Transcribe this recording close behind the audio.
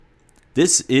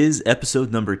This is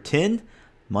episode number 10.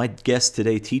 My guest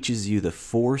today teaches you the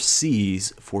 4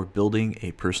 C's for building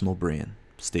a personal brand.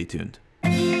 Stay tuned.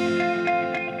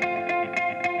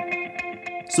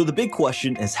 So, the big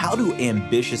question is, how do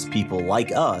ambitious people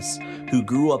like us, who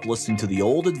grew up listening to the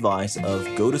old advice of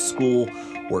go to school,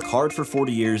 work hard for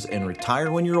 40 years, and retire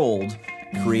when you're old,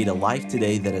 create a life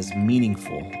today that is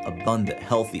meaningful, abundant,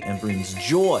 healthy, and brings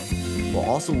joy, while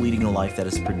also leading a life that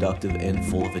is productive and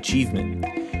full of achievement?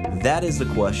 That is the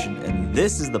question, and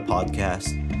this is the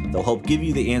podcast that will help give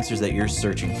you the answers that you're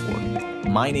searching for.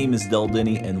 My name is Del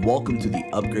Denny, and welcome to the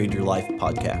Upgrade Your Life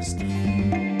podcast.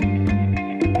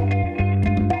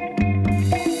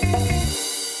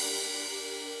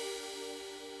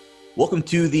 Welcome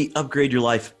to the Upgrade Your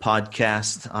Life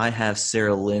podcast. I have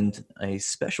Sarah Lind, a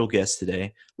special guest today.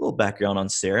 A little background on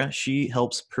Sarah. She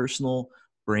helps personal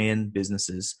brand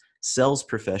businesses, sales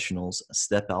professionals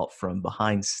step out from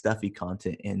behind stuffy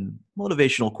content and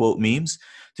motivational quote memes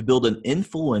to build an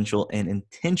influential and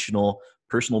intentional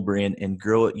personal brand and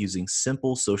grow it using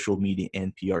simple social media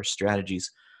and PR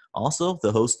strategies. Also,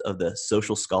 the host of the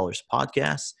Social Scholars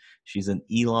podcast. She's an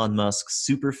Elon Musk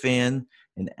super fan,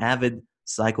 an avid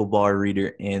Cycle Bar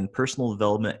reader, and personal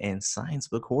development and science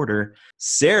book hoarder.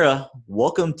 Sarah,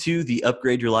 welcome to the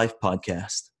Upgrade Your Life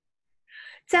podcast.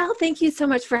 Sal, thank you so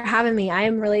much for having me. I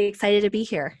am really excited to be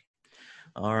here.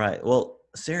 All right. Well,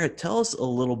 Sarah, tell us a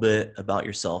little bit about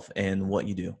yourself and what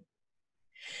you do.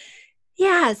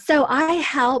 Yeah, so I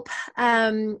help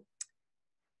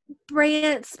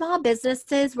brand small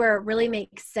businesses where it really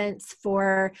makes sense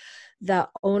for the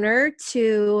owner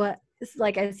to,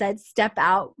 like I said, step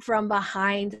out from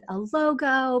behind a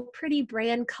logo, pretty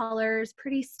brand colors,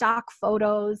 pretty stock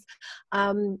photos,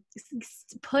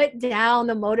 put down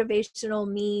the motivational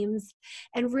memes,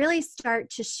 and really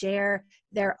start to share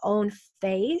their own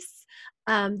face,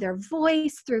 their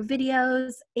voice through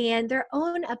videos, and their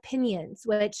own opinions,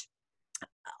 which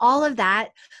all of that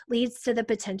leads to the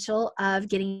potential of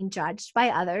getting judged by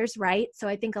others, right? So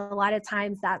I think a lot of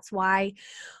times that's why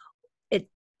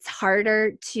it's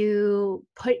harder to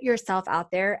put yourself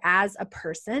out there as a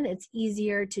person. It's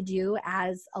easier to do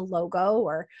as a logo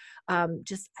or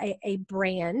just a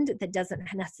brand that doesn't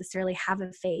necessarily have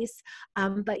a face.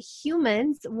 But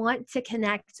humans want to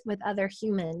connect with other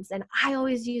humans. And I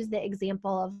always use the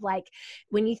example of, like,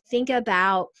 when you think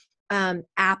about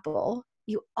Apple,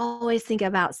 you always think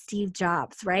about Steve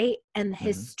Jobs, right? And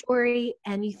his story,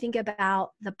 and you think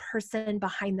about the person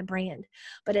behind the brand.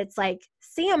 But it's like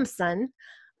Samsung,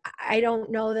 I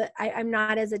don't know that I'm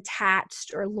not as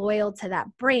attached or loyal to that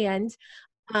brand,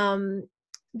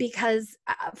 because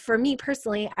for me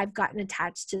personally, I've gotten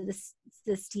attached to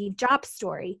the Steve Jobs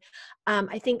story.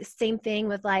 I think same thing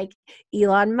with like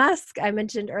Elon Musk. I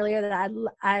mentioned earlier that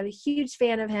I'm a huge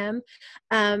fan of him.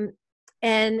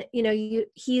 And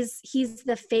he's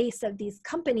the face of these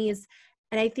companies,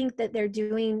 and I think that they're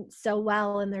doing so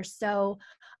well, and they're so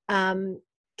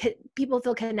people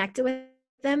feel connected with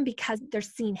them because they're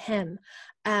seeing him.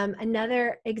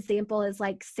 Another example is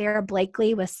like Sarah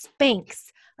Blakely with Spanx.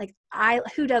 Like,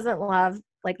 who doesn't love,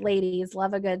 like, ladies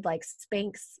love a good like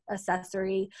Spanx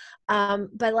accessory,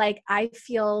 but like I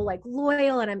feel like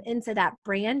loyal and I'm into that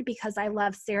brand because I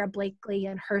love Sarah Blakely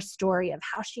and her story of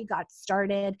how she got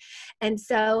started. And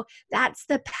so that's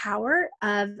the power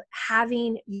of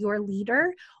having your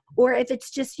leader, or if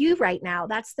it's just you right now,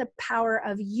 that's the power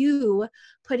of you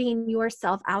putting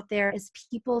yourself out there as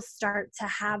people start to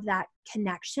have that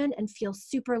connection and feel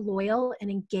super loyal and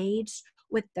engaged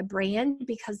with the brand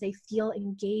because they feel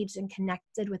engaged and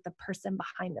connected with the person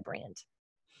behind the brand.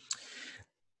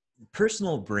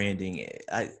 Personal branding,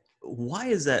 why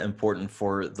is that important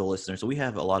for the listeners? So we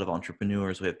have a lot of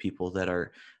entrepreneurs. We have people that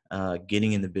are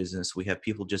getting in the business. We have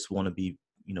people just want to be,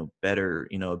 better,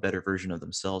 a better version of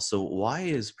themselves. So why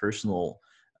is personal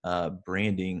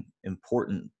branding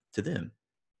important to them?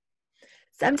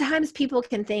 Sometimes people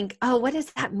can think, oh, what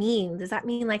does that mean? Does that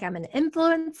mean like I'm an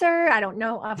influencer? I don't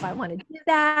know if I want to do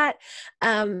that.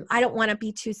 I don't want to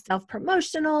be too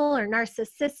self-promotional or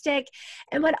narcissistic.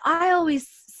 And what I always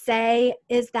say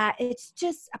is that it's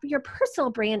just your personal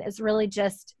brand is really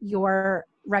just your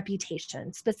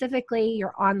reputation, specifically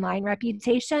your online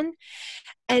reputation.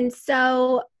 And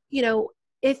so,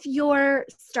 if you're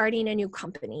starting a new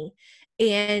company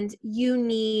and you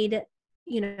need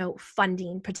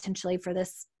funding potentially for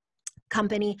this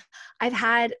company, I've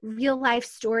had real life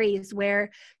stories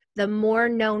where the more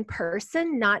known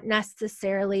person, not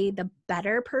necessarily the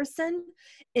better person,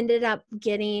 ended up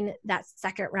getting that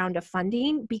second round of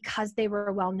funding because they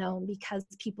were well known, because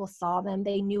people saw them,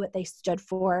 they knew what they stood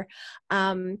for.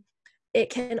 It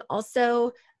can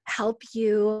also help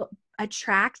you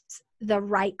attract the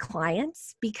right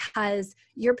clients because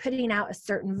you're putting out a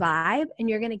certain vibe and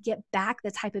you're going to get back the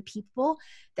type of people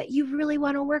that you really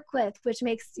want to work with, which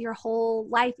makes your whole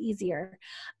life easier.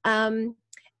 And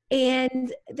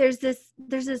there's this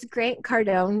Grant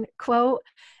Cardone quote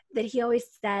that he always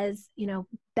says,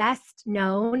 best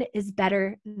known is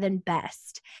better than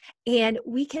best. And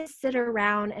we can sit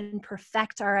around and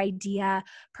perfect our idea,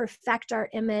 perfect our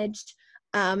image,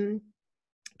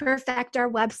 perfect our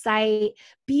website,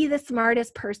 be the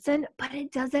smartest person, but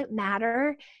it doesn't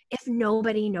matter if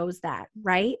nobody knows that,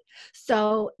 right?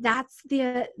 So that's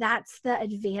the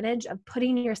advantage of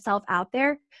putting yourself out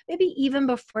there, maybe even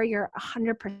before you're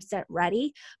 100%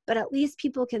 ready, but at least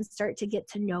people can start to get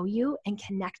to know you and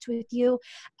connect with you,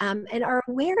 and are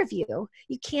aware of you.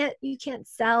 You can't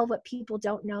sell what people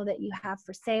don't know that you have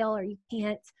for sale, or you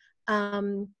can't,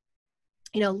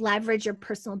 leverage your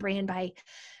personal brand by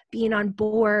being on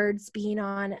boards, being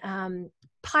on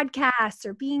podcasts,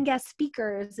 or being guest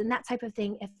speakers and that type of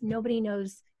thing if nobody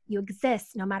knows you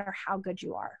exist, no matter how good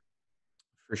you are.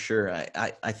 For sure.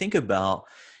 I think about,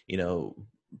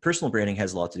 personal branding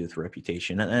has a lot to do with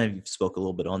reputation. And I spoke a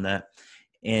little bit on that.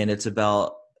 And it's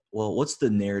about, well, what's the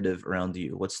narrative around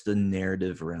you? What's the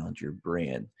narrative around your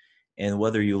brand? And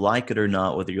whether you like it or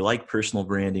not, whether you like personal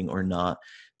branding or not,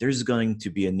 there's going to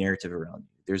be a narrative around you.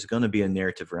 There's going to be a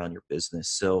narrative around your business.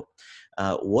 So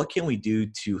what can we do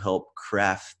to help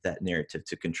craft that narrative,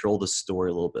 to control the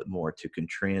story a little bit more, to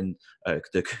control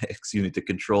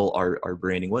our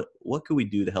branding? What could we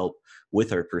do to help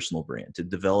with our personal brand, to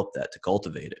develop that, to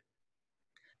cultivate it?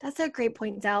 That's a great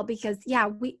point, Del, because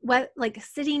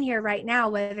sitting here right now,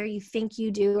 whether you think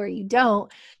you do or you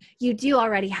don't, you do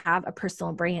already have a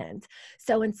personal brand.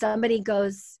 So when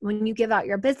you give out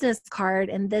your business card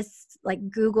in this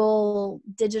Google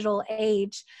digital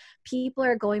age, people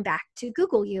are going back to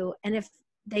Google you. And if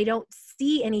they don't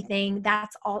see anything, that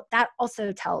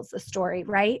also tells a story,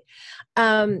 right?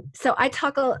 So I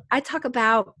talk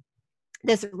about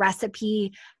this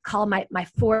recipe called my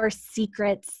 4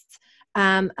 secrets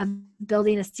of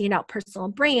building a standout personal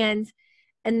brand.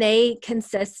 And they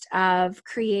consist of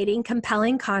creating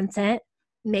compelling content,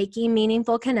 making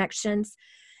meaningful connections,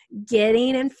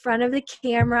 getting in front of the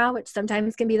camera, which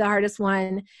sometimes can be the hardest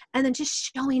one, and then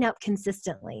just showing up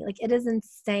consistently. It is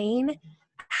insane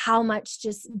how much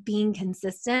just being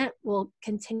consistent will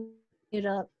continue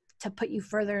to put you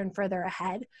further and further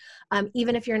ahead,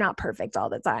 even if you're not perfect all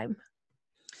the time.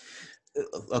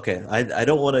 Okay, I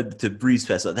don't want to breeze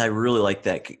past that. I really like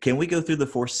that. Can we go through the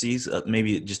 4 C's,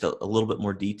 maybe just a little bit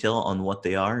more detail on what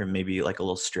they are, and maybe a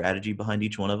little strategy behind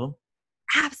each one of them?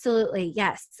 Absolutely.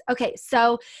 Yes. Okay.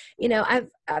 So, I've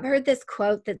heard this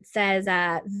quote that says,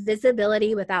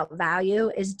 visibility without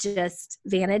value is just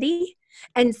vanity.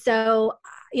 And so,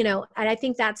 and I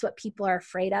think that's what people are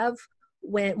afraid of.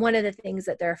 When one of the things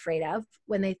that they're afraid of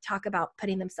when they talk about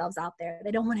putting themselves out there, they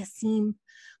don't want to seem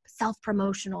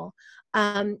self-promotional.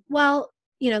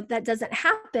 That doesn't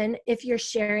happen if you're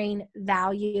sharing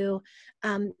value,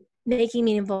 making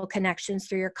meaningful connections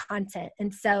through your content.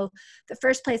 And so the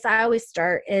first place I always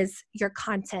start is your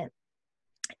content.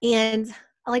 And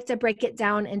I like to break it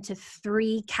down into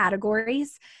 3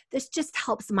 categories. This just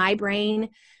helps my brain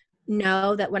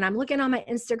know that when I'm looking on my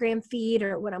Instagram feed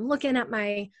or when I'm looking at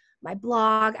my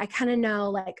blog, I kind of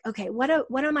know okay, what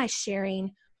am I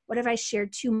sharing? What have I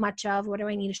shared too much of? What do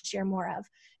I need to share more of?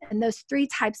 And those 3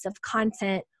 types of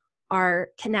content are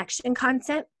connection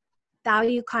content,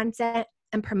 value content,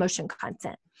 and promotion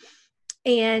content.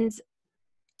 And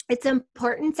it's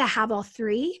important to have all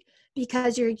 3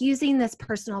 because you're using this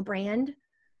personal brand,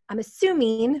 I'm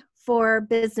assuming, for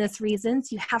business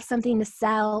reasons. You have something to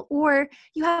sell, or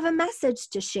you have a message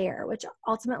to share, which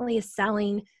ultimately is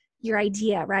selling your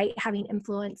idea, right? Having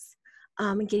influence,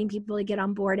 and getting people to get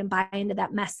on board and buy into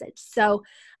that message. So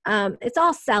it's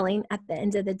all selling at the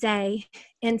end of the day.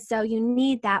 And so you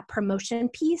need that promotion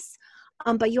piece,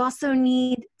 but you also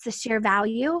need to share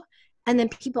value. And then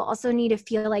people also need to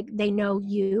feel like they know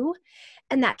you.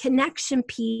 And that connection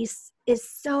piece is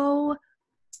so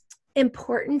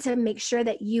important to make sure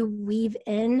that you weave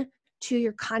in to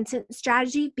your content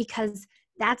strategy, because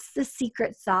that's the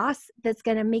secret sauce that's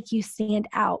going to make you stand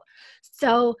out.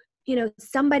 So,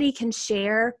 somebody can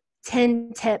share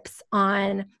 10 tips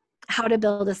on how to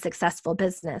build a successful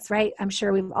business, right? I'm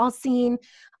sure we've all seen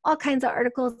all kinds of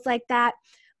articles like that,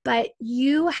 but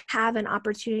you have an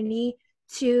opportunity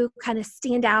to kind of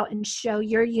stand out and show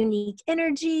your unique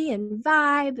energy and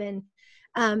vibe,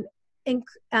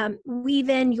 and weave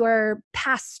in your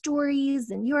past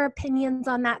stories and your opinions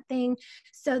on that thing,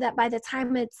 so that by the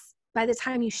time it's by the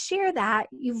time you share that,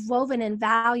 you've woven in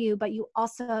value, but you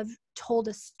also have told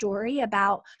a story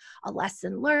about a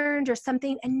lesson learned or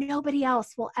something, and nobody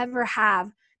else will ever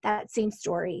have that same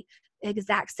story the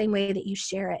exact same way that you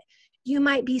share it. You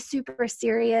might be super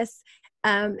serious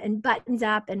and buttoned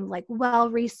up and like well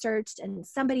researched, and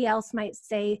somebody else might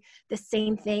say the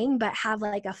same thing but have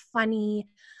like a funny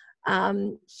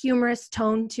humorous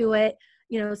tone to it.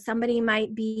 You know, somebody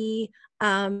might be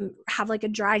have like a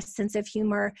dry sense of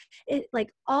humor. It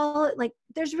like all like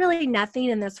there's really nothing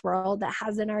in this world that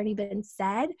hasn't already been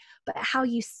said, but how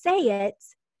you say it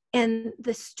and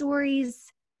the stories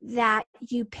that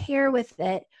you pair with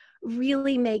it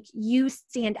really make you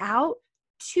stand out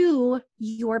to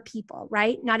your people,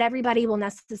 right? Not everybody will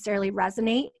necessarily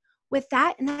resonate with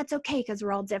that, and that's okay because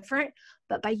we're all different.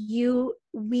 But by you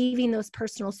weaving those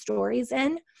personal stories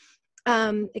in,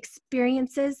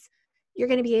 experiences, you're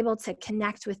going to be able to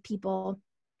connect with people,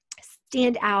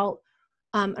 stand out,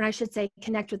 and I should say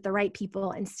connect with the right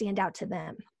people and stand out to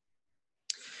them.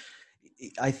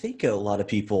 I think a lot of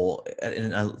people,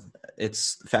 and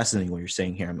it's fascinating what you're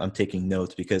saying here. I'm taking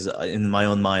notes because in my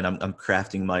own mind, I'm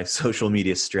crafting my social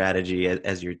media strategy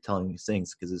as you're telling these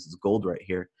things, because this is gold right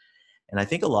here. And I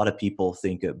think a lot of people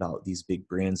think about these big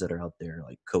brands that are out there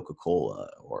like Coca-Cola,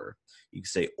 or you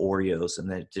could say Oreos,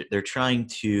 and they're trying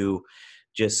to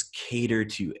just cater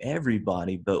to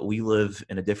everybody. But we live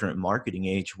in a different marketing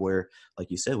age where,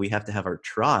 like you said, we have to have our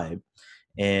tribe.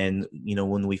 And,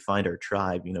 when we find our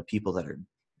tribe, people that are,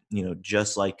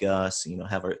 just like us,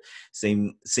 have our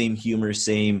same humor,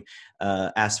 same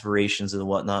aspirations and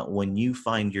whatnot. When you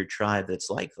find your tribe that's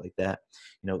like that,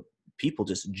 people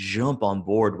just jump on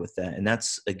board with that. And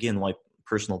that's, again, why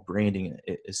personal branding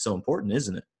is so important,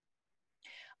 isn't it?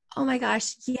 Oh my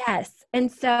gosh, yes.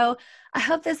 And so I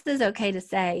hope this is okay to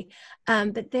say,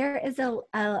 but there is a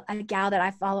gal that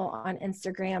I follow on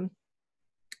Instagram.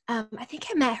 I think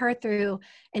I met her through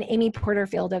an Amy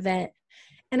Porterfield event.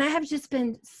 And I have just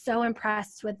been so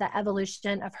impressed with the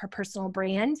evolution of her personal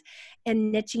brand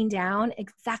and niching down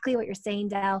exactly what you're saying,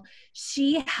 Del.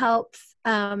 She helps,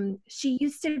 she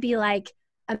used to be like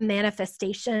a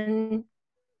manifestation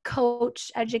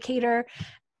coach, educator.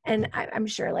 And I'm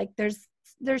sure like there's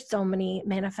so many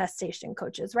manifestation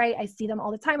coaches, right? I see them all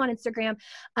the time on Instagram.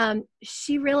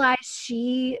 She realized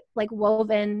she like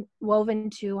woven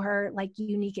to her like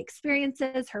unique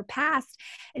experiences, her past,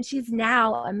 and she's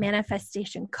now a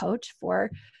manifestation coach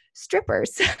for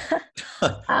strippers.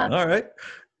 All right.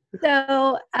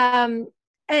 So,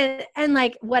 and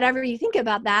like whatever you think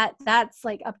about that, that's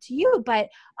like up to you. But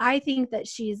I think that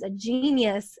she's a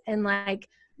genius and like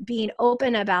being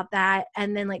open about that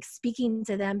and then like speaking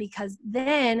to them, because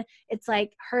then it's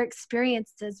like her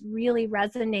experiences really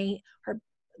resonate.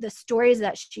 The stories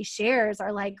that she shares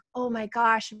are like, oh my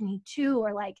gosh, me too.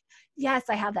 Or like, yes,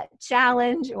 I have that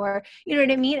challenge, or, you know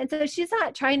what I mean? And so she's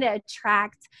not trying to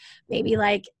attract maybe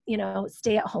like,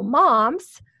 stay at home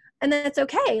moms. And that's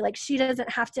okay. Like she doesn't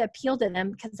have to appeal to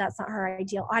them because that's not her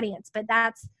ideal audience. But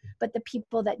the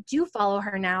people that do follow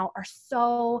her now are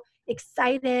so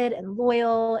excited and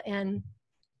loyal and,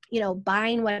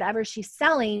 buying whatever she's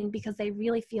selling because they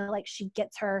really feel like she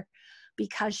gets her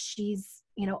because she's,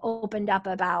 opened up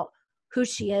about who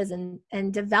she is and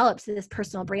develops this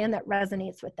personal brand that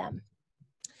resonates with them.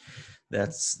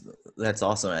 That's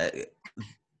awesome.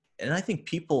 And I think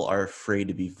people are afraid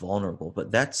to be vulnerable,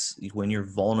 but that's when you're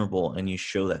vulnerable and you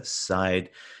show that side,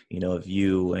 of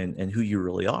you and who you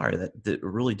really are, that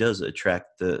really does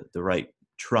attract the right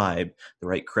tribe, the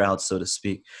right crowd, so to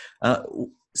speak.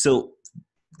 So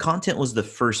content was the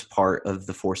first part of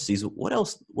the 4 C's. What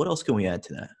else can we add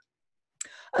to that?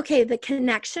 Okay, the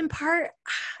connection part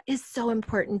is so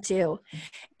important too.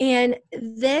 And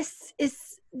this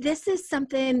is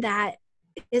something that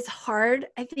is hard,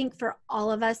 I think, for all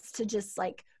of us to just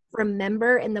like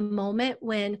remember in the moment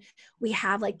when we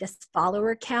have like this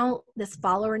follower count, this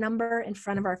follower number in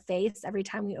front of our face every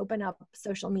time we open up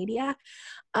social media,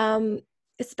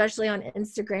 especially on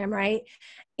Instagram, right?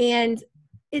 And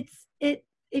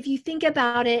if you think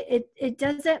about it, it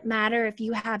doesn't matter if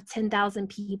you have 10,000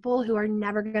 people who are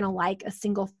never going to like a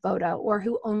single photo or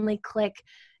who only click.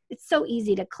 It's so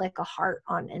easy to click a heart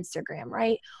on Instagram,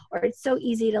 right? Or it's so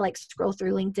easy to like scroll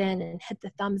through LinkedIn and hit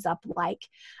the thumbs up like.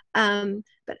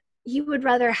 But you would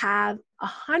rather have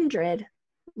 100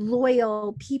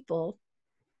 loyal people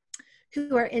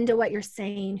who are into what you're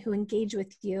saying, who engage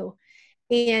with you.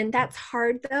 And that's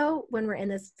hard though when we're in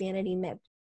this vanity myth.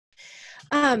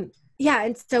 Yeah,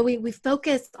 and so we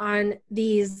focus on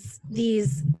these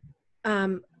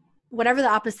whatever the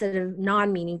opposite of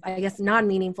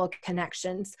non-meaningful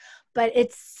connections. But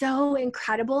it's so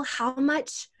incredible how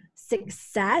much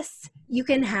success you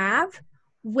can have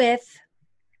with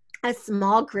a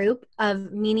small group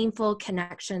of meaningful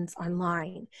connections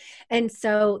online. And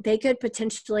so they could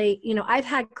potentially, you know, I've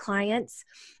had clients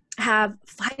have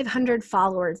 500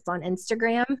 followers on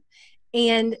Instagram,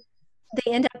 and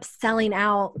they end up selling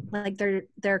out like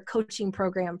their coaching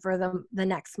program for the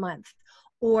next month,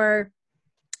 or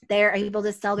they're able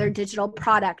to sell their digital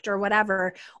product or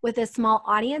whatever with a small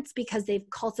audience because they've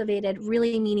cultivated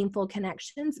really meaningful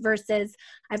connections. Versus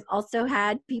I've also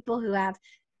had people who have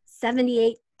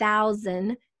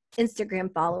 78,000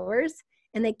 Instagram followers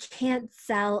and they can't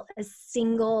sell a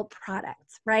single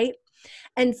product, right?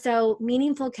 And so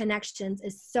meaningful connections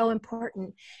is so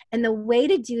important. And the way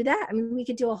to do that, I mean, we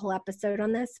could do a whole episode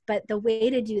on this, but the way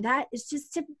to do that is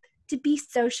just to be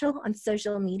social on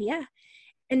social media,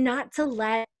 and not to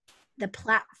let the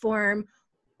platform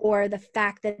or the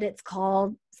fact that it's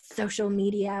called social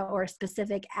media or a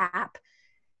specific app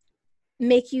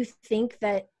make you think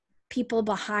that people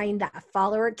behind that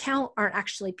follower account aren't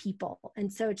actually people.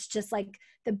 And so it's just like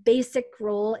the basic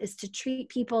rule is to treat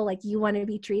people like you want to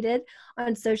be treated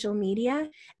on social media.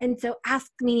 And so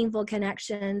ask meaningful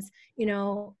connections, if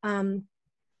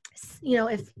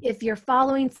you're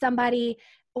following somebody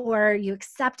or you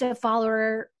accept a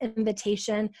follower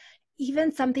invitation,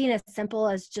 even something as simple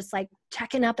as just like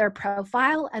checking out their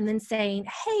profile and then saying,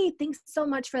 hey, thanks so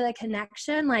much for the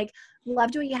connection. Like,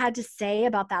 loved what you had to say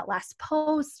about that last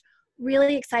post.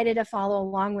 Really excited to follow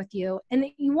along with you. And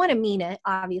you want to mean it,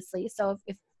 obviously. So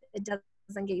if it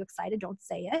doesn't get you excited, don't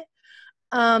say it.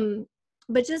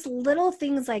 But just little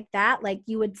things like that, like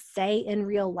you would say in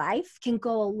real life, can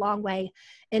go a long way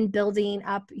in building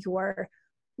up your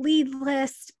lead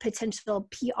list, potential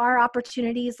PR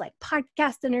opportunities like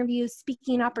podcast interviews,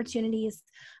 speaking opportunities.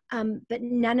 But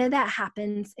none of that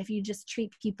happens if you just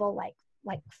treat people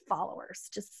like followers,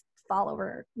 just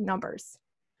follower numbers.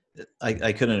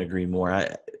 I couldn't agree more.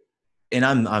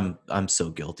 I'm so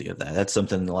guilty of that. That's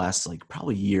something in the last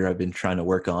probably year I've been trying to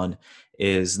work on,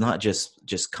 is not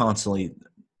just constantly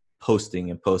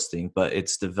posting, but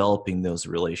it's developing those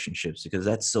relationships, because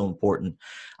that's so important.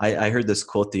 I heard this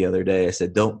quote the other day. I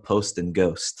said, don't post and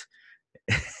ghost.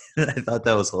 I thought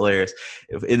that was hilarious.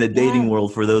 In the dating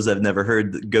world, for those that have never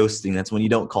heard, ghosting, that's when you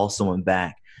don't call someone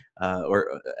back.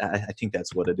 Or I think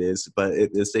that's what it is.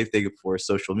 But the same thing for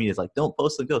social media. It's like, don't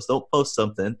post and ghost. Don't post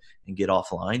something and get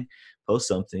offline. Post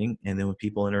something, and then when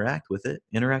people interact with it,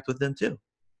 interact with them too.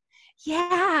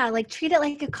 Yeah, like treat it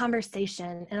like a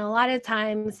conversation. And a lot of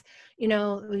times,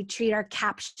 we treat our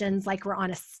captions like we're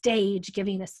on a stage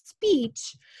giving a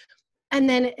speech. And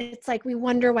then it's like we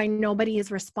wonder why nobody is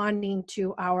responding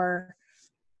to our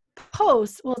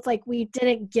posts. Well, it's like we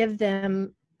didn't give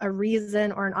them a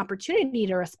reason or an opportunity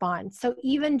to respond. So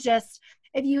even just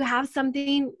if you have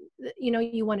something,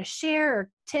 you want to share, or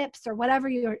tips or whatever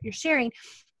you're sharing,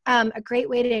 a great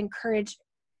way to encourage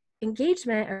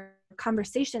engagement or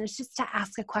conversation is just to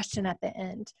ask a question at the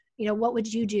end. What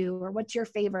would you do? Or what's your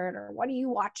favorite? Or what are you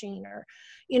watching? Or,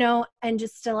 and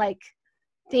just to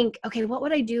think, okay, what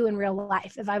would I do in real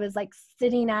life if I was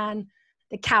sitting on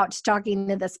the couch talking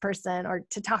to this person, or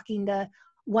talking to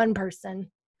one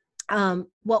person?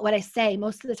 What would I say?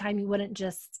 Most of the time you wouldn't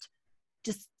just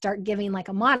start giving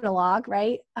a monologue,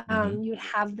 right? You would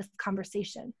have this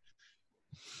conversation.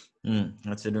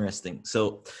 That's interesting.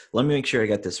 So let me make sure I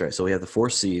got this right. So we have the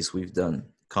 4 C's. We've done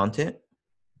content,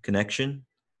 connection.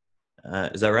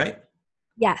 Is that right?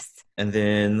 Yes. And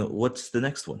then what's the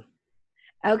next one?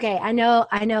 Okay. I know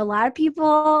a lot of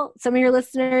people, some of your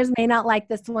listeners may not like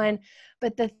this one,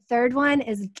 but the third one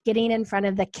is getting in front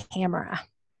of the camera.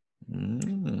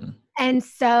 And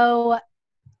so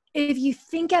if you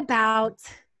think about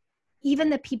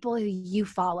even the people who you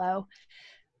follow,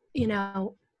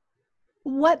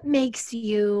 what makes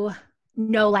you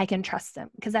know, like, and trust them?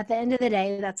 Because at the end of the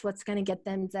day, that's what's going to get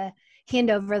them to hand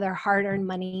over their hard-earned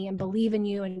money and believe in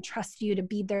you and trust you to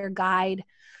be their guide,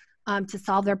 to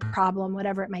solve their problem,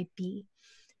 whatever it might be.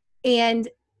 And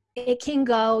it can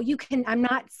go, I'm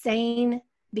not saying,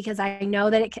 because I know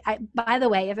that by the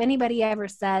way, if anybody ever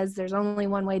says there's only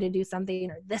one way to do something,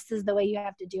 or this is the way you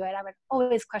have to do it, I would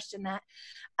always question that.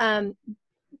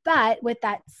 But with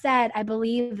that said, I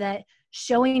believe that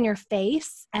showing your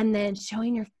face and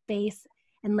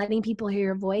letting people hear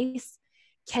your voice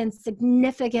can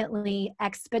significantly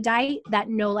expedite that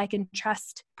know, like, and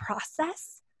trust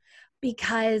process,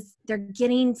 because they're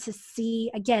getting to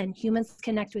see, again, humans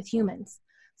connect with humans.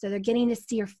 So they're getting to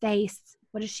see your face.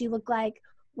 What does she look like?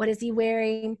 What is he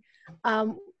wearing?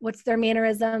 What's their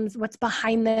mannerisms? What's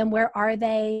behind them? Where are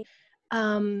they?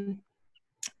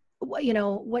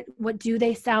 what do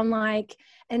they sound like?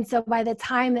 And so by the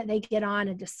time that they get on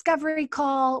a discovery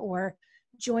call or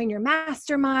join your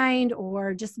mastermind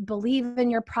or just believe in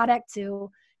your product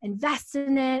to invest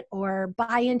in it or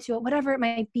buy into it, whatever it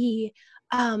might be,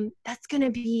 that's going to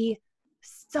be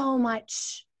so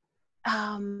much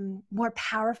more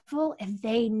powerful if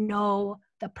they know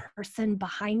the person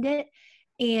behind it.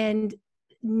 And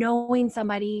knowing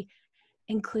somebody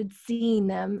includes seeing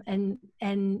them and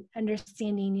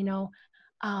understanding,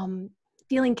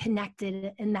 feeling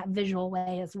connected in that visual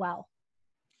way as well.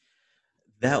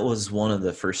 That was one of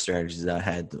the first strategies that I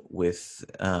had with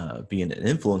being an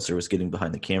influencer, was getting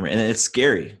behind the camera. And it's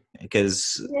scary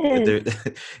because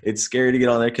it's scary to get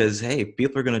on there because, hey,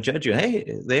 people are going to judge you.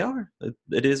 Hey, they are.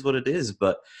 It is what it is.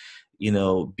 But,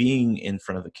 being in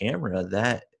front of a camera,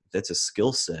 that's a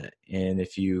skill set. And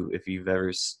if you've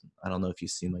ever, I don't know if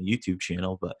you've seen my YouTube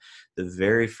channel, but the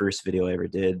very first video I ever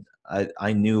did,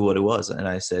 I knew what it was. And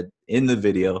I said in the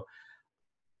video,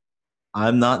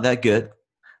 I'm not that good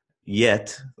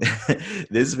yet.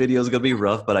 This video is going to be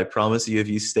rough, but I promise you, if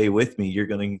you stay with me, you're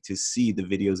going to see the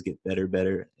videos get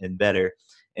better and better.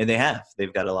 And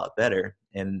they've got a lot better.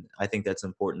 And I think that's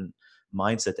important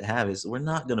mindset to have, is we're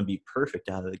not going to be perfect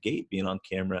out of the gate being on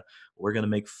camera. We're going to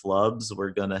make flubs. We're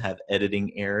going to have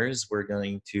editing errors. We're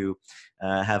going to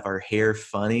have our hair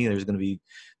funny. There's going to be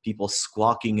people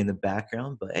squawking in the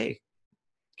background, but hey,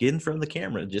 get in front of the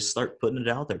camera, just start putting it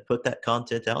out there, put that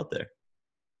content out there.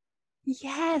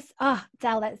 Yes. Oh,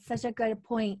 Dal, that's such a good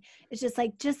point. It's just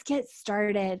like, just get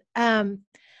started. I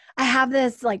have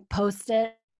this like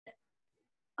Post-it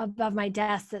above my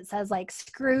desk that says like,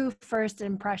 screw first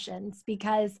impressions,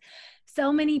 because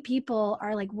so many people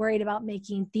are like worried about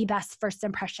making the best first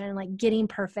impression, like getting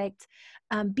perfect,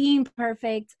 being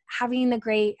perfect, having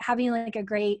like a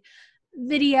great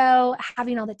video,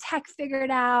 having all the tech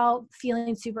figured out,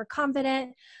 feeling super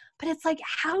confident. But it's like,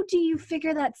 how do you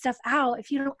figure that stuff out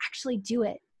if you don't actually do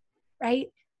it, right?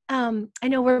 I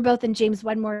know we're both in James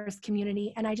Wedmore's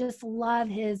community, and I just love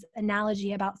his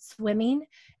analogy about swimming.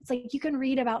 It's like you can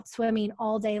read about swimming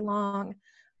all day long,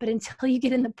 but until you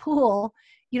get in the pool,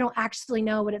 you don't actually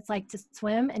know what it's like to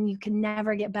swim, and you can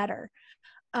never get better.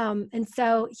 And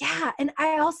so, yeah, and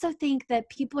I also think that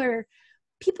people are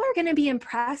going to be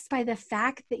impressed by the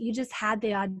fact that you just had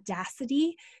the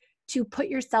audacity to put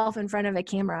yourself in front of a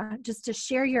camera, just to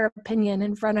share your opinion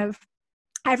in front of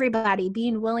everybody,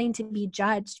 being willing to be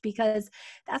judged, because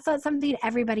that's not something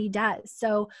everybody does.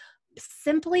 So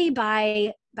simply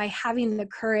by having the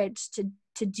courage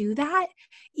to do that,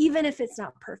 even if it's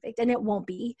not perfect, and it won't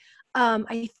be,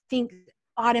 I think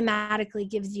automatically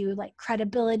gives you like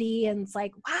credibility, and it's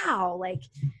like, wow, like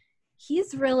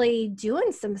he's really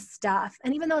doing some stuff.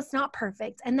 And even though it's not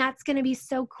perfect, and that's going to be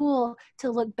so cool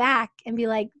to look back and be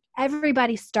like,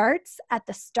 everybody starts at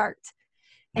the start.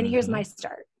 And here's my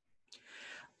start.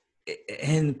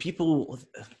 And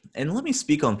let me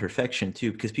speak on perfection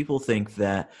too, because people think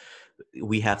that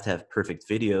we have to have perfect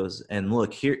videos. And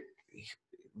look here,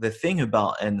 the thing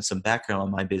about, and some background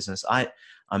on my business,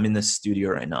 I'm in the studio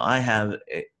right now. I have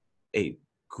a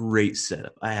great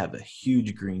setup. I have a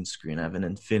huge green screen. I have an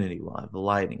infinity wall. I have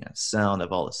lighting, I have sound, I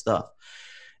have all this stuff.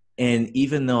 And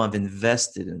even though I've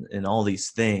invested in all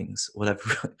these things, what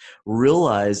I've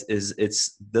realized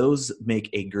is those make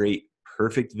a great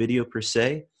perfect video per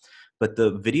se, but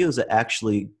the videos that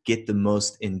actually get the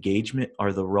most engagement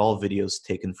are the raw videos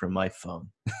taken from my phone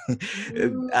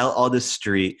out on the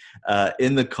street,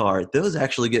 in the car. Those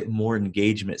actually get more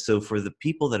engagement. So for the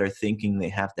people that are thinking they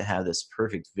have to have this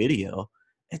perfect video,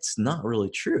 it's not really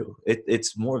true.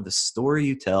 It's more of the story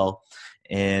you tell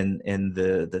and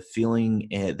the feeling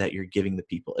that you're giving the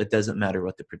people. It doesn't matter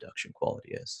what the production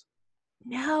quality is.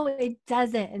 No, it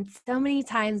doesn't. And so many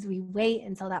times we wait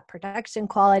until that production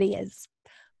quality is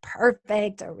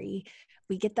perfect, or we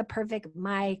get the perfect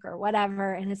mic or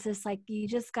whatever. And it's just like, you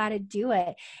just got to do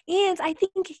it. And I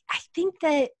think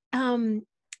that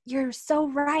you're so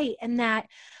right. And that,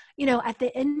 at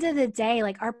the end of the day,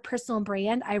 like our personal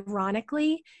brand,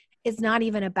 ironically, is not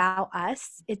even about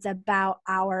us. It's about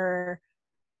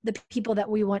the people that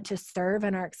we want to serve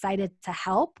and are excited to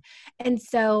help. And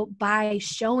so by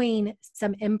showing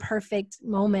some imperfect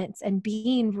moments and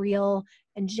being real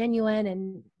and genuine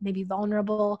and maybe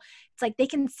vulnerable, it's like they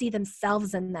can see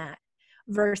themselves in that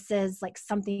versus like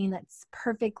something that's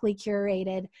perfectly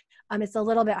curated. It's a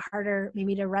little bit harder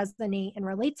maybe to resonate and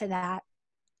relate to that.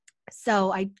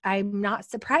 So I'm not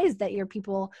surprised that your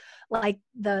people like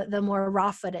the more raw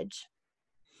footage.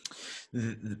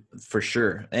 For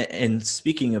sure. And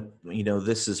speaking of,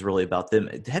 this is really about them.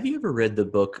 Have you ever read the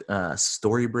book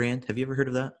Story Brand? Have you ever heard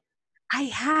of that? I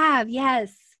have,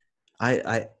 yes.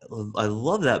 I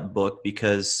love that book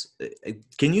because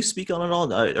can you speak on it all?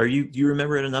 Do you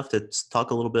remember it enough to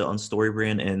talk a little bit on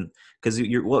StoryBrand? And because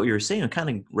what you were saying kind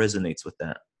of resonates with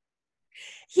that.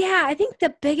 Yeah, I think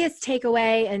the biggest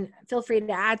takeaway, and feel free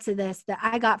to add to this, that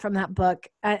I got from that book,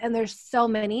 and there's so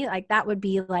many, like that would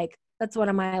be like, that's one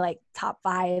of my like top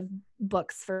 5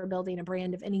 books for building a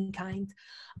brand of any kind,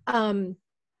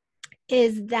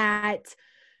 is that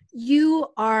you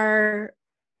are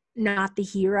not the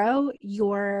hero.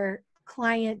 Your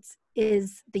client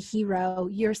is the hero.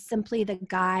 You're simply the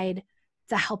guide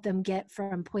to help them get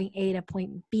from point A to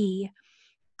point B.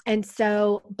 And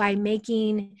so by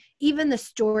making even the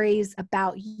stories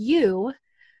about you,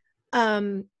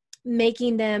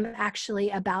 making them actually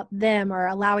about them, or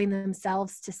allowing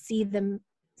themselves to see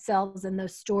themselves in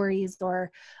those stories,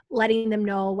 or letting them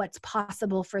know what's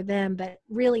possible for them. But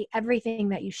really everything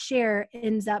that you share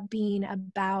ends up being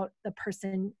about the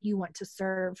person you want to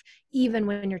serve, even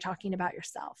when you're talking about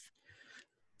yourself.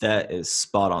 That is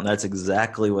spot on. That's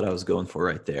exactly what I was going for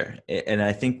right there. And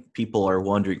I think people are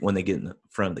wondering when they get in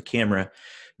front of the camera,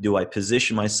 do I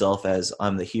position myself as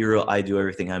I'm the hero? I do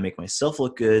everything. I make myself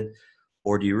look good.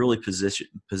 Or do you really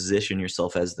position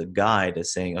yourself as the guide,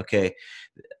 as saying, okay,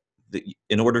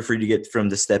 in order for you to get from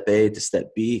the step A to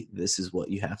step B, this is what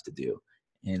you have to do.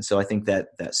 And so I think that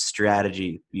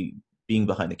strategy, being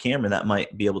behind the camera, that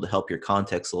might be able to help your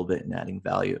context a little bit in adding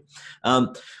value.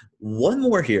 One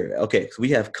more here. Okay, so we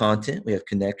have content, we have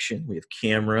connection, we have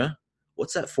camera.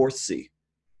 What's that fourth C?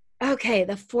 Okay,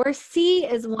 the fourth C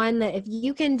is one that if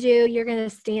you can do, you're going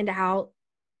to stand out,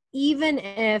 even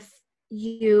if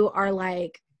you are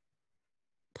like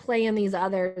playing these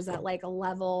others at like a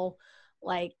level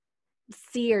like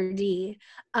C or D.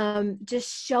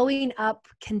 Just showing up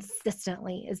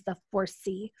consistently is the fourth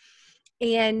C.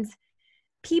 And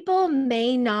people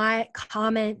may not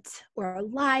comment or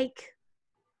like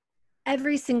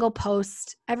every single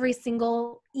post, every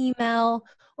single email,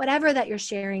 whatever that you're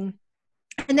sharing.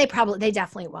 And they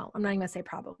definitely won't. I'm not even gonna say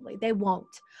probably, they won't.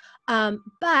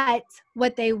 But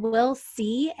what they will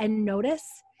see and notice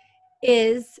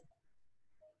is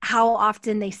how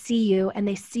often they see you, and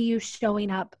they see you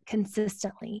showing up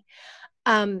consistently.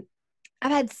 I've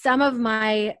had some of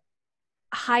my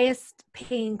highest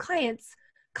paying clients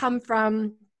come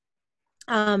from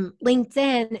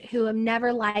LinkedIn, who have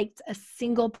never liked a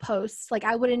single post. Like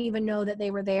I wouldn't even know that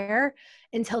they were there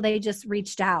until they just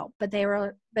reached out. But they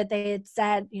had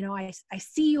said, I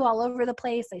see you all over the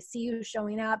place. I see you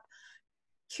showing up,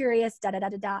 curious, da da da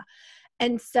da da.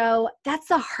 And so that's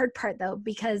the hard part though,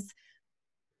 because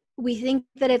we think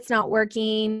that it's not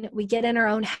working. We get in our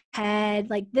own head.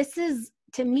 Like this is,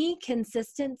 to me,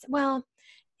 consistent. Well,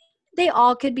 they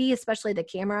all could be, especially the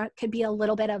camera could be a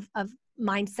little bit of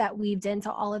mindset weaved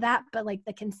into all of that. But like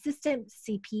the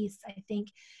consistency piece, I think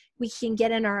we can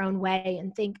get in our own way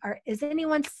and think, is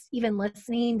anyone even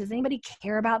listening? Does anybody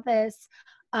care about this?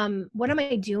 What am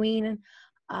I doing?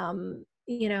 I'm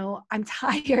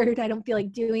tired. I don't feel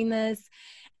like doing this.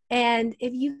 And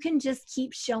if you can just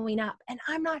keep showing up, and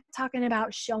I'm not talking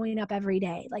about showing up every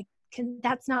day, like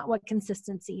that's not what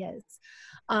consistency is.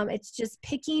 It's just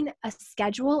picking a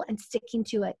schedule and sticking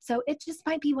to it. So it just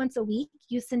might be once a week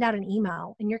you send out an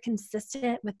email and you're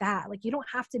consistent with that. Like you don't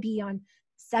have to be on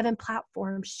 7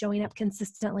 platforms showing up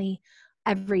consistently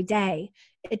every day.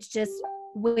 It's just,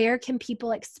 where can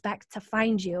people expect to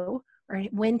find you? Or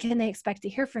when can they expect to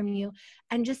hear from you?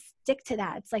 And just stick to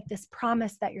that. It's like this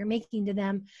promise that you're making to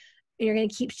them. You're going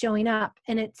to keep showing up.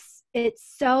 And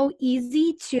it's so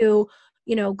easy to,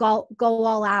 go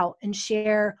all out and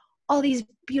share all these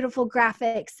beautiful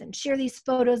graphics and share these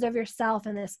photos of yourself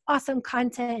and this awesome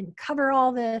content and cover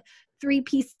all the 3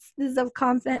 pieces of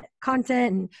content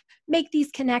and make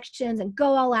these connections and go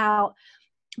all out.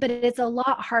 But it's a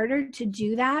lot harder to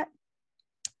do that.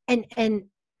 And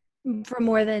for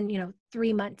more than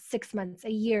 3 months, 6 months,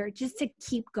 a year, just to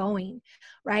keep going,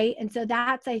 right? And so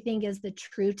that's, I think, is the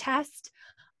true test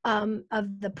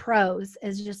of the pros,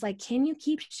 is just like, can you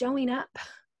keep showing up?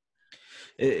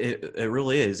 It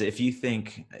really is. If you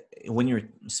think, when you're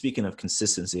speaking of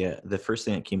consistency, the first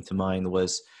thing that came to mind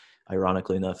was,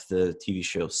 ironically enough, the TV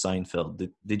show Seinfeld.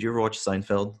 Did you ever watch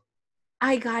Seinfeld?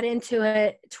 I got into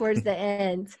it towards the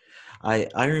end. I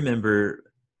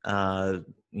remember, I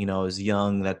was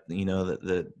young, that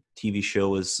the TV show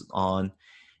was on,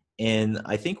 and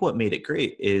I think what made it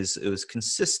great is it was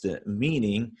consistent.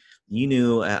 Meaning, you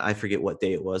knew, I forget what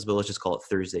day it was, but let's just call it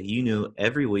Thursday. You knew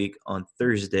every week on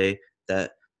Thursday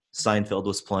that Seinfeld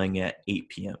was playing at 8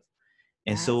 p.m.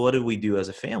 And Yes. so what did we do as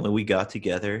a family? We got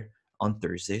together on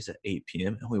Thursdays at 8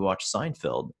 p.m. and we watched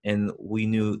Seinfeld, and we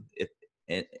knew it.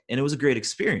 and it was a great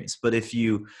experience. But if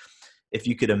you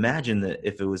could imagine that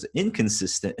if it was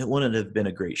inconsistent, it wouldn't have been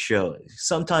a great show.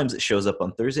 Sometimes it shows up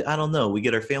on Thursday. I don't know. We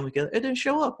get our family together. It didn't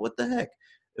show up. What the heck?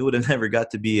 It would have never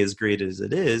got to be as great as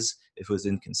it is if it was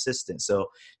inconsistent. So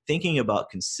thinking about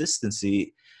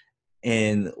consistency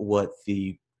and what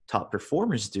the top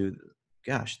performers do,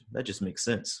 gosh, that just makes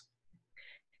sense.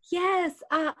 Yes,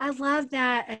 I love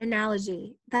that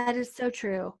analogy. That is so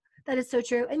true. That is so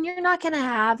true. And you're not going to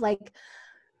have like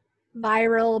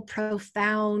viral,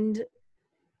 profound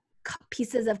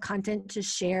pieces of content to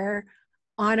share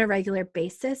on a regular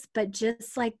basis, but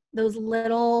just like those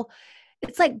little,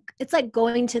 it's like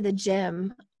going to the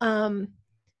gym.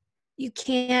 You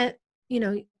can't,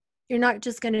 you're not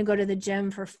just going to go to the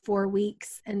gym for 4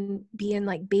 weeks and be in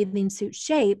like bathing suit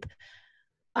shape.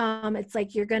 It's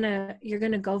like you're gonna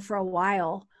go for a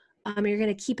while. You're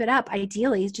gonna keep it up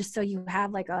ideally just so you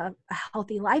have like a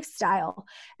healthy lifestyle.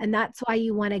 And that's why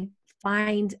you want to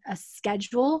find a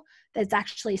schedule that's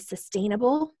actually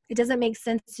sustainable. It doesn't make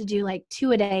sense to do like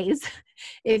 2-a-days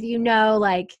if you know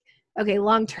like, okay,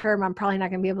 long term I'm probably not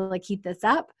gonna be able to keep this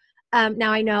up.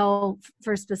 Now I know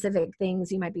for specific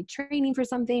things you might be training for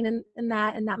something and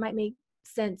that might make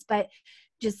sense, but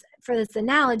just for this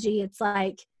analogy, it's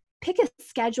like pick a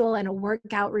schedule and a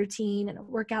workout routine and a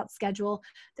workout schedule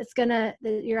that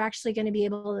you're actually going to be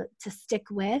able to stick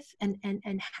with and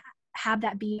have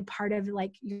that be part of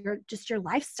like your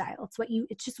lifestyle.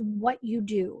 It's just what you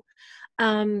do.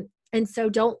 And so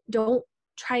don't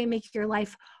try and make your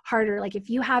life harder. Like if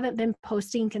you haven't been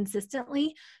posting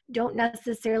consistently, don't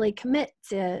necessarily commit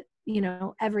to,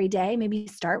 every day. Maybe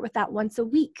start with that once a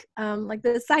week, like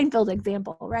the Seinfeld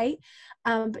example, right?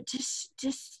 But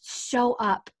just show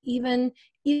up, even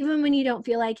when you don't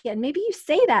feel like it. And maybe you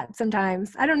say that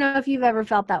sometimes. I don't know if you've ever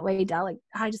felt that way, Del. Like,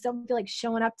 I just don't feel like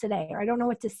showing up today, or I don't know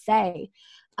what to say.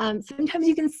 Sometimes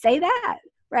you can say that,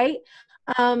 right?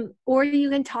 Or you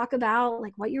can talk about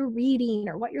like what you're reading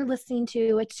or what you're listening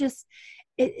to.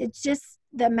 It's just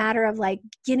the matter of like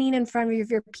getting in front of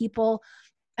your people,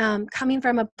 coming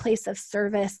from a place of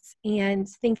service and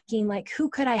thinking like, who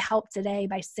could I help today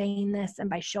by saying this and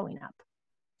by showing up?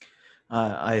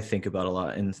 I think about a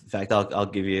lot. In fact, I'll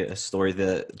give you a story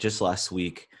that just last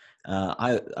week,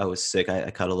 I was sick. I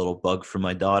caught a little bug from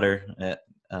my daughter.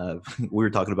 We were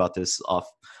talking about this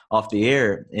off the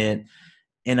air, and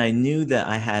I knew that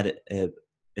I had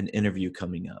an interview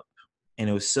coming up, and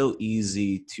it was so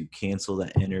easy to cancel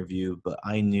that interview. But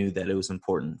I knew that it was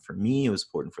important for me. It was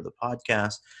important for the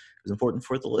podcast. It was important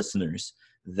for the listeners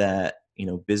that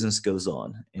business goes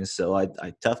on. And so I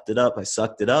toughed it up. I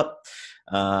sucked it up.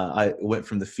 I went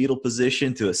from the fetal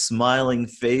position to a smiling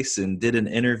face and did an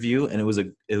interview, and it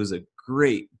was a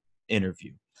great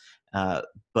interview.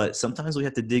 But sometimes we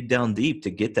have to dig down deep to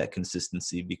get that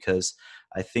consistency, because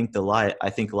I think life, I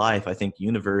think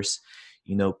universe,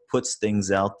 puts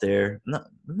things out there,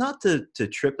 not to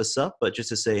trip us up, but just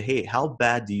to say, hey, how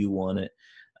bad do you want it?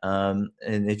 And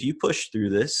if you push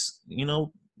through this,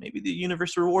 maybe the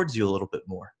universe rewards you a little bit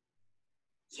more.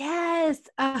 Yes.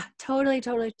 Totally.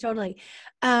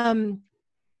 And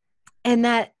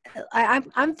that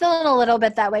I'm feeling a little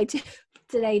bit that way too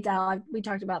today, Del. We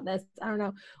talked about this. I don't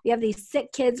know. We have these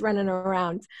sick kids running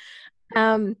around.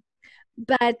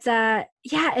 But yeah,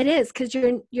 it is, because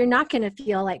you're not going to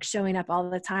feel like showing up all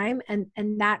the time. And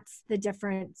that's the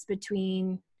difference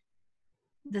between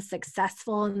the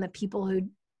successful and the people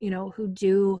who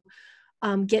do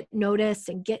get noticed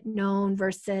and get known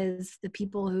versus the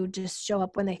people who just show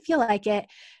up when they feel like it.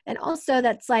 And also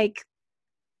that's like,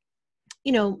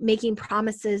 making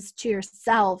promises to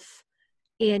yourself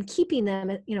and keeping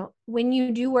them. When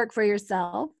you do work for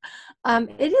yourself,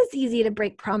 it is easy to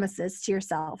break promises to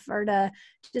yourself, or to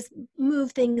just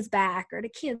move things back, or to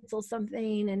cancel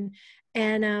something.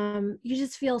 And you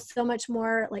just feel so much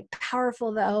more like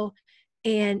powerful though,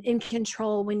 and in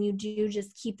control, when you do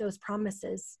just keep those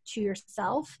promises to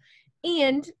yourself.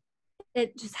 And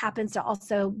it just happens to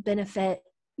also benefit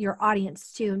your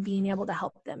audience too, and being able to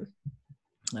help them.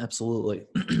 Absolutely.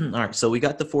 All right. So we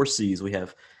got the 4 C's. We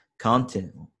have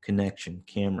content, connection,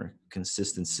 camera,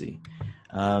 consistency.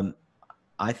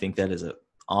 I think that is an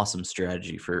awesome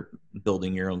strategy for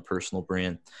building your own personal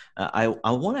brand. I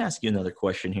want to ask you another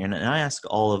question here, and I ask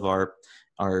all of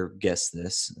our guests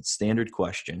this standard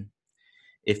question.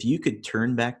 If you could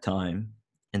turn back time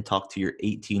and talk to your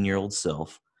 18-year-old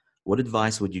self, what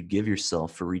advice would you give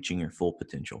yourself for reaching your full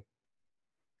potential?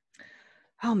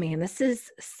 Oh man, this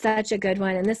is such a good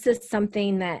one. And this is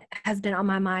something that has been on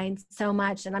my mind so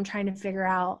much. And I'm trying to figure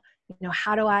out,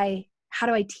 how do I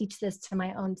teach this to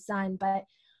my own son? But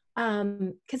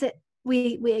because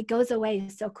it goes away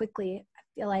so quickly.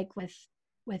 feel like with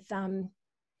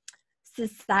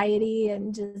society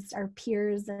and just our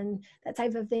peers and that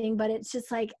type of thing. But it's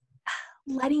just like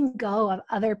letting go of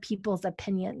other people's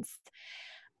opinions.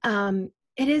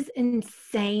 It is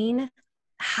insane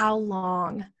how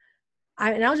long,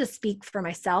 and I'll just speak for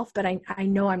myself, but I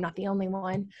know I'm not the only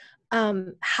one,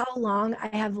 how long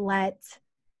I have let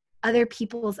other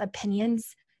people's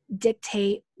opinions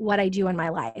dictate what I do in my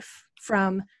life,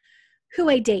 from who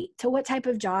I date to what type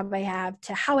of job I have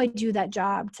to how I do that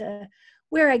job to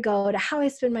where I go to how I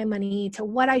spend my money to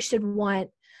what I should want.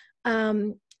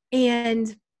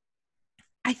 And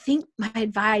I think my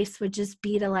advice would just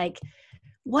be to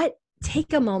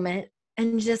take a moment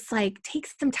and just take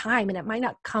some time, and it might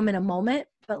not come in a moment,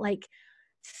 but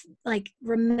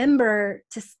remember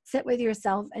to sit with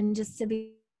yourself and just to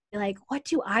be like, what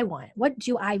do I want? What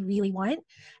do I really want?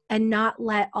 And not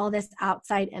let all this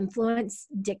outside influence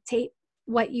dictate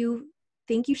what you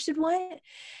think you should want.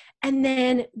 And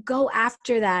then go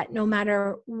after that, no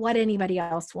matter what anybody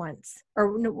else wants,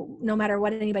 or no matter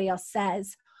what anybody else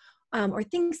says, or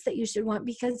thinks that you should want,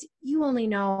 because you only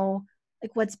know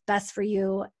what's best for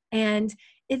you. And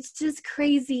it's just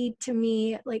crazy to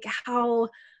me, how,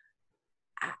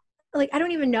 I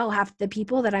don't even know half the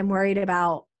people that I'm worried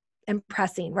about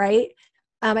impressing, right?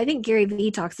 I think Gary Vee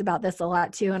talks about this a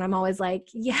lot too. And I'm always like,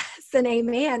 yes and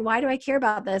amen. Why do I care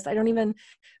about this? I don't even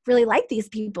really like these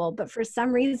people. But for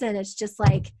some reason, it's just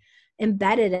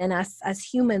embedded in us as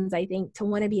humans, I think, to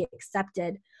want to be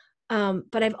accepted.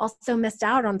 But I've also missed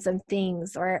out on some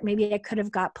things, or maybe I could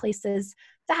have got places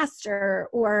faster,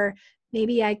 or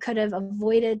maybe I could have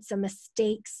avoided some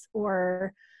mistakes,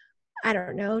 or I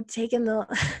don't know,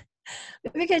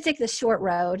 maybe I could take the short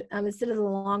road instead of the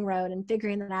long road and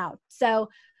figuring that out. So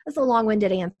that's a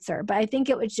long-winded answer, but I think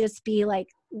it would just be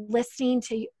listening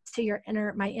to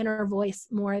my inner voice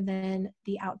more than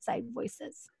the outside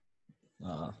voices.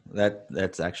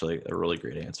 That's actually a really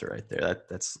great answer right there.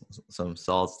 That's some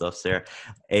solid stuff, Sarah.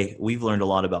 Hey, we've learned a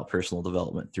lot about personal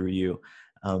development through you.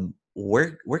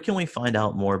 Where can we find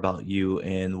out more about you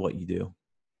and what you do?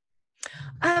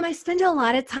 I spend a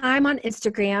lot of time on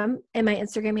Instagram, and my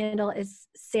Instagram handle is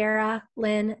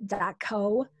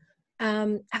sarahlyn.co.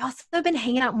 I've also been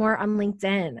hanging out more on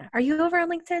LinkedIn. Are you over on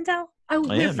LinkedIn, Del? Oh,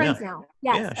 we're friends now.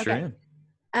 Yes. Yeah, okay. sure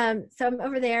am. So I'm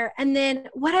over there. And then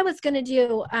what I was going to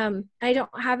do, I don't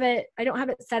have it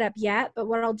set up yet, but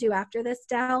what I'll do after this,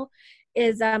 Del,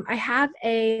 is I have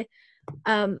a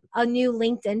new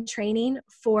LinkedIn training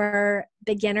for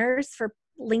beginners, for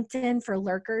LinkedIn for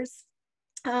lurkers,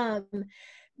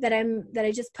 that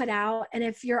I just put out. And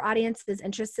if your audience is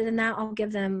interested in that, I'll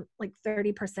give them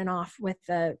 30% off with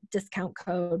the discount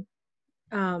code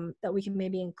that we can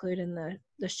maybe include in the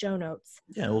show notes.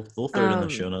 Yeah, we'll throw it in the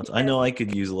show notes. I know I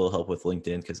could use a little help with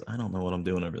LinkedIn because I don't know what I'm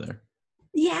doing over there.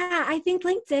 Yeah, I think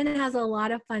LinkedIn has a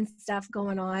lot of fun stuff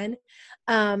going on.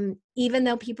 Even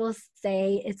though people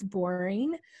say it's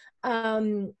boring,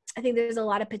 I think there's a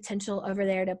lot of potential over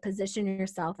there to position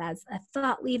yourself as a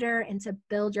thought leader and to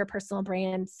build your personal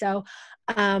brand. So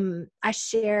I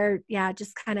share,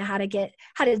 just kind of how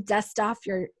to dust off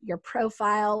your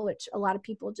profile, which a lot of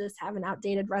people just have an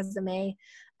outdated resume,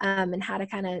 and how to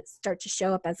kind of start to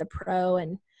show up as a pro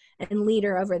and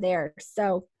leader over there.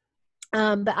 So,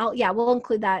 but we'll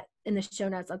include that in the show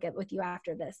notes. I'll get with you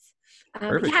after this.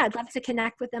 I'd love to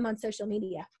connect with them on social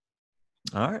media.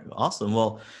 All right. Awesome.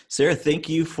 Well, Sarah, thank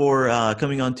you for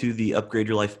coming on to the Upgrade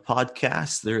Your Life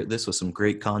podcast. This was some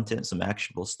great content, some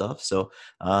actionable stuff. So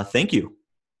thank you.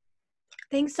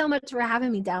 Thanks so much for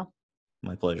having me, Del.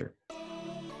 My pleasure.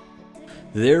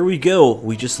 There we go.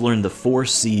 We just learned the 4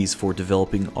 C's for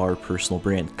developing our personal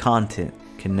brand: content,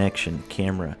 connection,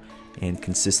 camera, and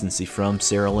consistency from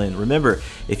Sarah Lynn. Remember,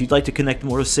 if you'd like to connect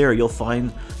more with Sarah, you'll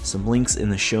find some links in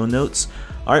the show notes.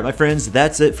 All right, my friends,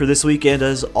 that's it for this weekend.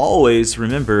 As always,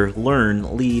 remember,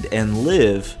 learn, lead, and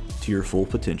live to your full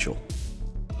potential.